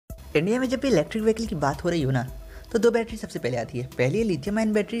India में जब भी इलेक्ट्रिक व्हीकल की बात हो रही हो ना, तो दो बैटरी सबसे पहले आती है। पहली है लिथियम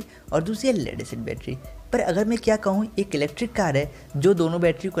आयन बैटरी और दूसरी है लेड एसिड बैटरी। पर अगर मैं क्या कहूँ, एक इलेक्ट्रिक कार है जो दोनों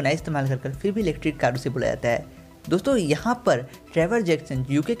बैटरी को ना इस्तेमाल कर फिर भी इलेक्ट्रिक कार उसे बुलाया जाता है। दोस्तों, यहाँ पर ट्रेवर जैक्सन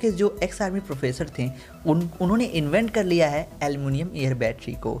यूके के जो एक्स आर्मी प्रोफेसर थे उन्होंने इन्वेंट कर लिया है एल्युमिनियम एयर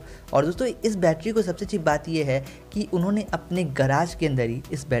बैटरी को। और दोस्तों, इस बैटरी को सबसे अच्छी बात यह है कि उन्होंने अपने गराज के अंदर ही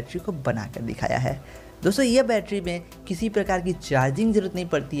इस बैटरी को बना कर दिखाया है। दोस्तों, यह बैटरी में किसी प्रकार की चार्जिंग ज़रूरत नहीं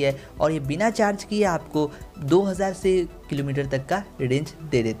पड़ती है और ये बिना चार्ज किए आपको 2000 से किलोमीटर तक का रेंज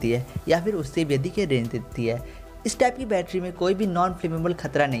दे देती है, या फिर उससे भी अधिक रेंज देती है। इस टाइप की बैटरी में कोई भी नॉन फ्लेमेबल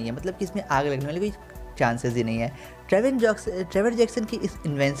खतरा नहीं है, मतलब कि इसमें आग लगने वाली कोई चांसेस ही नहीं है। ट्रेवर जैक्सन की इस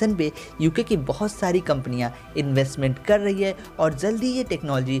इन्वेंशन पे यूके की बहुत सारी कंपनियां इन्वेस्टमेंट कर रही है और जल्दी ये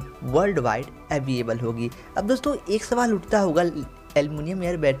टेक्नोलॉजी वर्ल्ड वाइड अवेलेबल होगी। अब दोस्तों, एक सवाल उठता होगा, एल्युमिनियम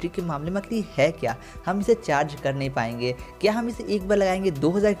एयर बैटरी के मामले में आखिर है क्या? हम इसे चार्ज कर नहीं पाएंगे क्या? हम इसे एक बार लगाएंगे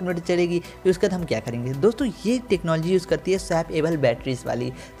 2000 किलोमीटर चलेगी, फिर उसके बाद हम क्या करेंगे? दोस्तों, ये टेक्नोलॉजी यूज़ करती है स्वैपेबल बैटरीज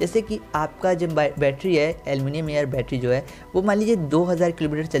वाली। जैसे कि आपका जब बैटरी है, एल्युमिनियम एयर बैटरी जो है वो मान लीजिए 2000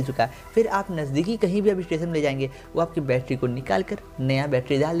 किलोमीटर चल चुका है, फिर आप नज़दीकी कहीं भी अभी स्टेशन ले जाएंगे, वो आपकी बैटरी को निकाल कर नया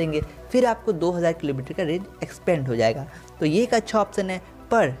बैटरी डाल देंगे, फिर आपको 2000 किलोमीटर का रेंज एक्सपेंड हो जाएगा। तो ये एक अच्छा ऑप्शन है,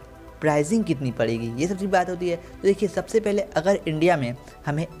 पर प्राइसिंग कितनी पड़ेगी, ये सबसे बात होती है। तो देखिए, सबसे पहले अगर इंडिया में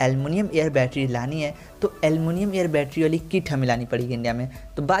हमें एल्युमिनियम एयर बैटरी लानी है तो एल्युमिनियम एयर बैटरी वाली किट हमें लानी पड़ेगी इंडिया में।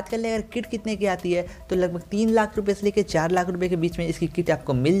 तो बात कर ले, अगर किट कितने की आती है तो लगभग 3 लाख रुपए से लेकर 4 लाख रुपए के बीच में इसकी किट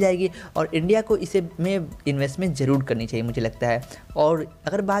आपको मिल जाएगी। और इंडिया को इसे में इन्वेस्टमेंट ज़रूर करनी चाहिए मुझे लगता है। और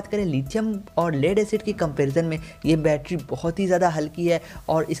अगर बात करें लिथियम और लेड एसिड की कंपेरिजन में, ये बैटरी बहुत ही ज़्यादा हल्की है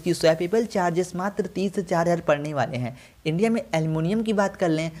और इसकी स्वैपेबल चार्जेस मात्र 3 से 4000 पड़ने वाले हैं। इंडिया में एल्युमिनियम की बात कर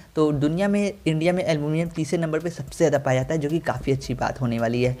लें तो इंडिया में एल्युमिनियम तीसरे नंबर पे सबसे ज़्यादा पाया जाता है, जो कि काफ़ी अच्छी बात होने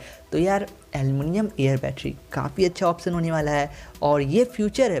वाली है। तो यार, एल्युमिनियम एयर बैटरी काफ़ी अच्छा ऑप्शन होने वाला है और ये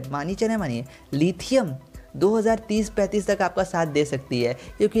फ्यूचर है, मानिए लिथियम 2030-35 तक आपका साथ दे सकती है,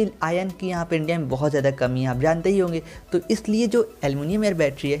 क्योंकि आयन की यहाँ पे इंडिया में बहुत ज़्यादा कमी है, आप जानते ही होंगे। तो इसलिए जो एल्युमिनियम एयर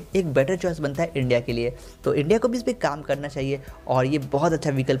बैटरी है एक बेटर चॉइस बनता है इंडिया के लिए। तो इंडिया को भी इस पर काम करना चाहिए और ये बहुत अच्छा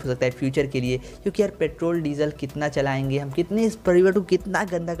विकल्प हो सकता है फ्यूचर के लिए, क्योंकि यार पेट्रोल डीजल कितना चलाएंगे हम, कितने इस परिवार को कितना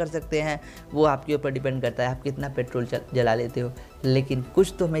गंदा कर सकते हैं, वो आपके ऊपर डिपेंड करता है आप कितना पेट्रोल जला लेते हो। लेकिन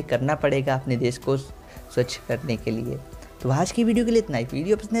कुछ तो हमें करना पड़ेगा अपने देश को स्वच्छ करने के लिए। तो आज की वीडियो के लिए इतना ही।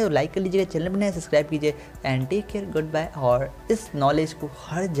 वीडियो पसंद है तो लाइक कर लीजिएगा, चैनल बनाए सब्सक्राइब कीजिए and take care, good bye. और इस नॉलेज को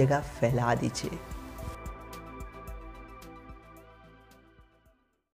हर जगह फैला दीजिए।